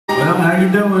How you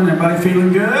doing? Everybody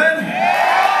feeling good?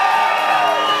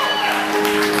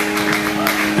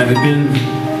 Have you been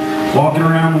walking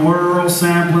around the world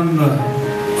sampling the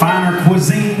finer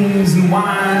cuisines and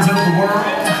wines of the world?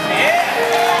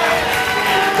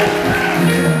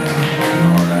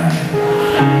 Yeah, alright.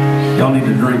 Y'all need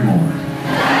to drink more.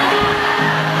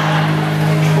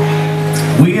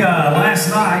 We, last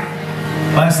night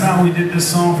we did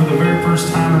this song for the very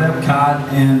first time at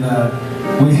Epcot, and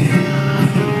we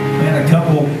had a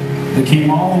couple that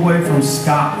came all the way from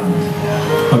Scotland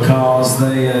because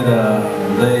they had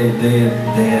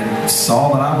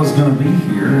saw that I was going to be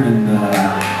here, and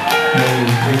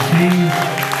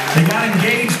they got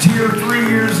engaged here 3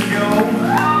 years ago.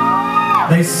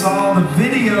 They saw the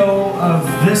video of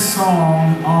this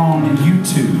song on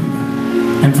YouTube.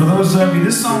 And for those of you,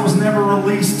 this song was never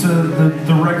released to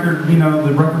the record,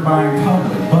 the record buying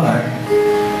public, but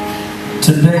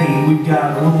today we've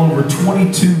got a little over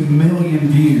 22 million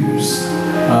views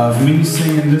of me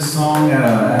singing this song at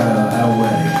a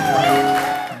wedding.